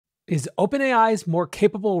Is OpenAI's more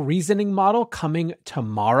capable reasoning model coming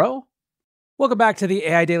tomorrow? Welcome back to the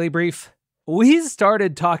AI Daily Brief. We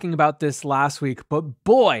started talking about this last week, but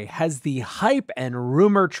boy, has the hype and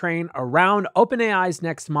rumor train around OpenAI's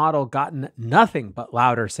next model gotten nothing but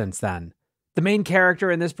louder since then. The main character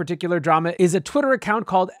in this particular drama is a Twitter account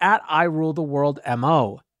called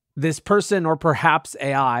 @IRuleTheWorldMO. This person, or perhaps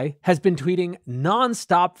AI, has been tweeting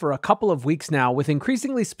nonstop for a couple of weeks now with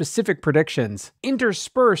increasingly specific predictions,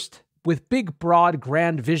 interspersed with big, broad,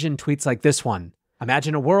 grand vision tweets like this one.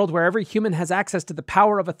 Imagine a world where every human has access to the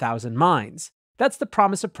power of 1,000 minds. That's the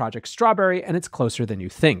promise of Project Strawberry, and it's closer than you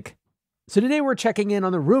think. So today we're checking in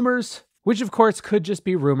on the rumors, which of course could just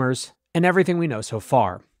be rumors, and everything we know so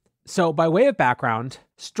far. So by way of background,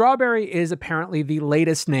 Strawberry is apparently the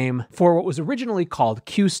latest name for what was originally called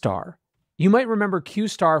Q-Star. You might remember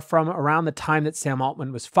Q-Star from around the time that Sam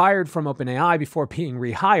Altman was fired from OpenAI before being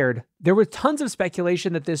rehired. There was tons of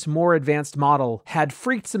speculation that this more advanced model had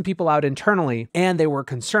freaked some people out internally, and they were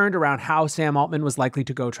concerned around how Sam Altman was likely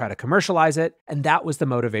to go try to commercialize it, and that was the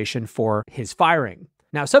motivation for his firing.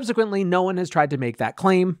 Now, subsequently, no one has tried to make that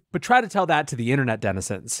claim, but try to tell that to the internet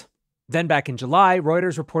denizens. Then back in July,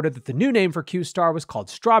 Reuters reported that the new name for Q-Star was called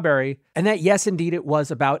Strawberry, and that yes, indeed, it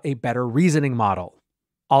was about a better reasoning model.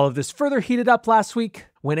 All of this further heated up last week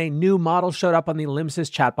when a new model showed up on the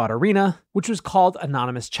Limsys chatbot arena, which was called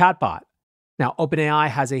Anonymous Chatbot. Now, OpenAI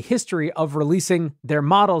has a history of releasing their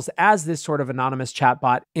models as this sort of anonymous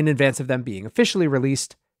chatbot in advance of them being officially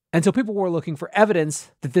released, and so people were looking for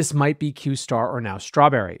evidence that this might be Q-Star or now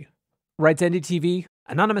Strawberry. Writes NDTV,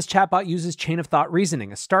 Anonymous Chatbot uses chain-of-thought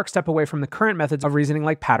reasoning, a stark step away from the current methods of reasoning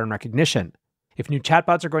like pattern recognition. If new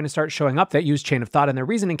chatbots are going to start showing up that use chain-of-thought in their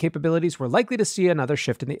reasoning capabilities, we're likely to see another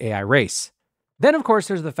shift in the AI race. Then, of course,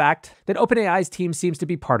 there's the fact that OpenAI's team seems to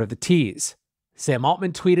be part of the tease. Sam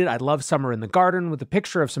Altman tweeted, "I love summer in the garden," with a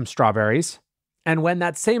picture of some strawberries. And when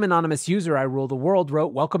that same anonymous user, I Rule the World,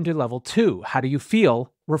 wrote, "Welcome to level 2, how do you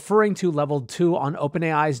feel?" referring to level 2 on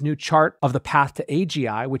OpenAI's new chart of the path to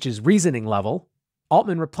AGI, which is reasoning level,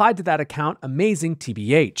 Altman replied to that account, "Amazing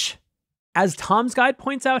TBH." As Tom's Guide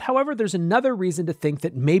points out, however, there's another reason to think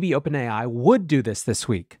that maybe OpenAI would do this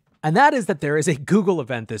week. And that is that there is a Google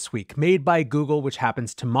event this week, made by Google, which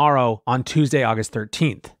happens tomorrow on Tuesday, August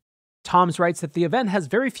 13th. Tom's writes that the event has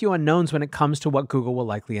very few unknowns when it comes to what Google will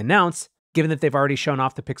likely announce, given that they've already shown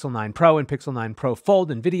off the Pixel 9 Pro and Pixel 9 Pro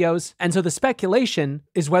Fold in videos, and so the speculation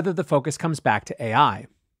is whether the focus comes back to AI.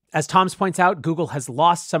 As Tom's points out, Google has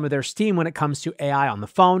lost some of their steam when it comes to AI on the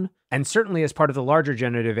phone, and certainly as part of the larger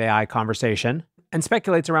generative AI conversation, and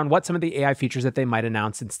speculates around what some of the AI features that they might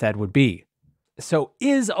announce instead would be. So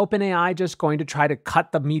is OpenAI just going to try to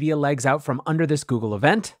cut the media legs out from under this Google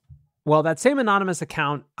event? Well, that same anonymous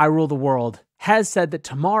account, I Rule the World, has said that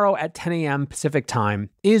tomorrow at 10 a.m. Pacific time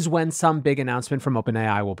is when some big announcement from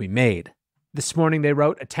OpenAI will be made. This morning they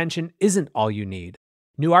wrote, "Attention isn't all you need.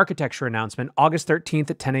 New architecture announcement, August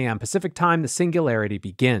 13th at 10 a.m. Pacific time, the singularity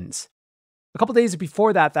begins." A couple days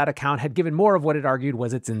before that account had given more of what it argued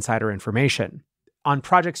was its insider information. On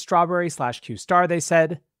Project Strawberry/Q-Star, they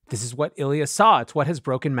said, "This is what Ilya saw. It's what has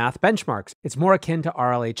broken math benchmarks. It's more akin to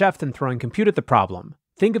RLHF than throwing compute at the problem.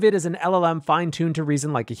 Think of it as an LLM fine-tuned to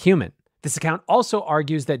reason like a human." This account also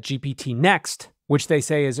argues that GPT Next, which they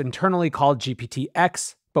say is internally called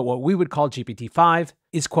GPT-X, but what we would call GPT-5,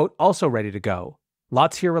 is, quote, also ready to go.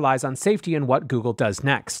 Lots here relies on safety and what Google does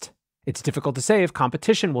next. It's difficult to say if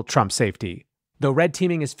competition will trump safety. Though red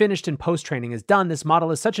teaming is finished and post-training is done, this model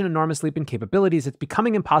is such an enormous leap in capabilities, it's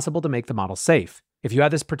becoming impossible to make the model safe. If you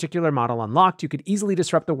had this particular model unlocked, you could easily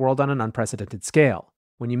disrupt the world on an unprecedented scale.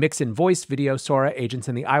 When you mix in voice, video, Sora, agents,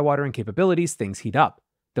 and the eye-watering capabilities, things heat up.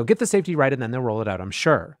 They'll get the safety right and then they'll roll it out, I'm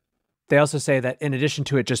sure. They also say that in addition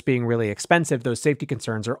to it just being really expensive, those safety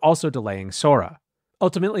concerns are also delaying Sora.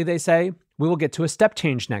 Ultimately, they say, we will get to a step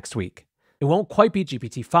change next week. It won't quite be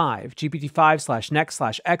GPT-5.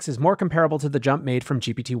 GPT-5/Next/X is more comparable to the jump made from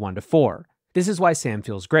GPT-1 to 4. This is why Sam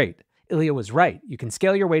feels great. Ilya was right. You can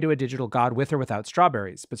scale your way to a digital god with or without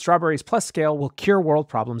strawberries, but strawberries plus scale will cure world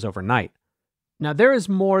problems overnight. Now, there is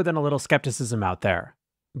more than a little skepticism out there.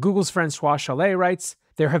 Google's Francois Chollet writes,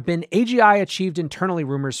 "There have been AGI achieved internally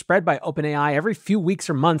rumors spread by OpenAI every few weeks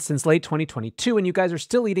or months since late 2022, and you guys are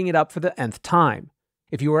still eating it up for the nth time.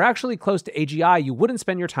 If you were actually close to AGI, you wouldn't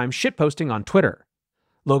spend your time shitposting on Twitter."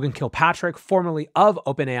 Logan Kilpatrick, formerly of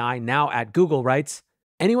OpenAI, now at Google, writes,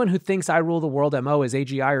 "Anyone who thinks I Rule the World MO is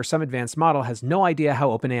AGI or some advanced model has no idea how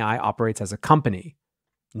OpenAI operates as a company."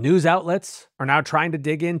 News outlets are now trying to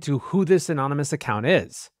dig into who this anonymous account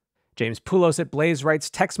is. James Poulos at Blaze writes,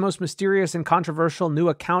 "Tech's most mysterious and controversial new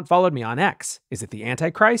account followed me on X. Is it the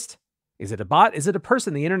Antichrist?" Is it a bot? Is it a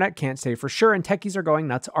person? The internet can't say for sure, and techies are going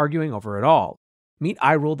nuts arguing over it all. Meet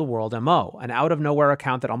I Rule the World MO, an out-of-nowhere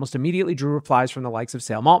account that almost immediately drew replies from the likes of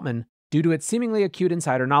Sam Altman due to its seemingly acute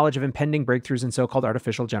insider knowledge of impending breakthroughs in so-called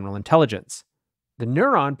artificial general intelligence. The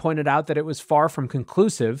Neuron pointed out that it was far from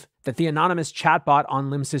conclusive that the anonymous chatbot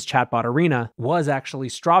on LIMS's chatbot arena was actually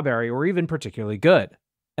Strawberry or even particularly good.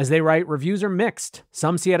 As they write, reviews are mixed.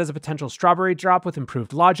 Some see it as a potential Strawberry drop with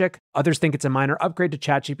improved logic. Others think it's a minor upgrade to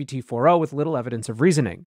ChatGPT 4.0 with little evidence of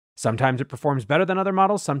reasoning. Sometimes it performs better than other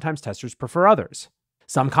models, sometimes testers prefer others.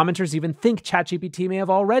 Some commenters even think ChatGPT may have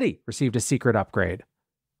already received a secret upgrade.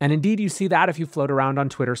 And indeed, you see that if you float around on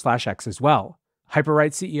Twitter/X as well.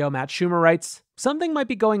 Hyperwrite CEO Matt Schumer writes, something might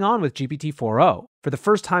be going on with GPT 4.0. For the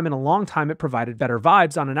first time in a long time, it provided better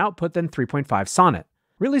vibes on an output than 3.5 Sonnet.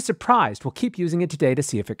 Really surprised. We'll keep using it today to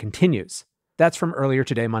see if it continues. That's from earlier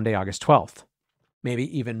today, Monday, August 12th.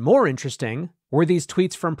 Maybe even more interesting were these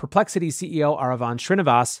tweets from Perplexity CEO Aravind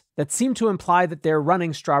Srinivas that seem to imply that they're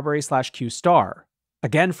running Strawberry/Q star.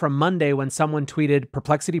 Again, from Monday when someone tweeted,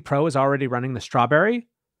 Perplexity Pro is already running the Strawberry.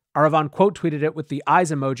 Aravind quote tweeted it with the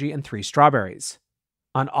eyes emoji and 3 strawberries.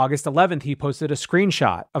 On August 11th, he posted a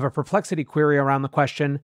screenshot of a Perplexity query around the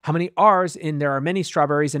question, how many R's in there are many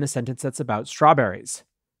strawberries in a sentence that's about strawberries?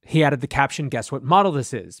 He added the caption, guess what model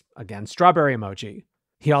this is? Again, strawberry emoji.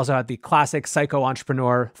 He also had the classic psycho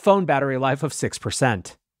entrepreneur phone battery life of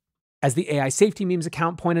 6%. As the AI Safety Memes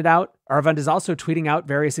account pointed out, Aravind is also tweeting out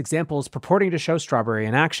various examples purporting to show strawberry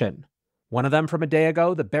in action. One of them from a day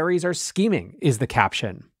ago, the berries are scheming, is the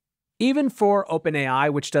caption. Even for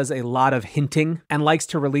OpenAI, which does a lot of hinting and likes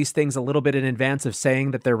to release things a little bit in advance of saying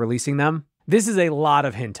that they're releasing them, this is a lot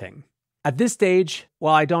of hinting. At this stage,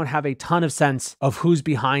 while I don't have a ton of sense of who's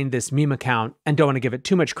behind this meme account and don't want to give it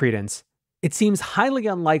too much credence, it seems highly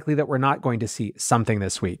unlikely that we're not going to see something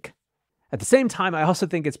this week. At the same time, I also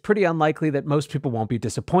think it's pretty unlikely that most people won't be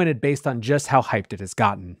disappointed based on just how hyped it has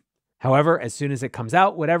gotten. However, as soon as it comes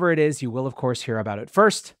out, whatever it is, you will of course hear about it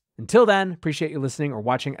first. Until then, appreciate you listening or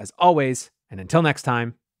watching as always, and until next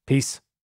time, peace.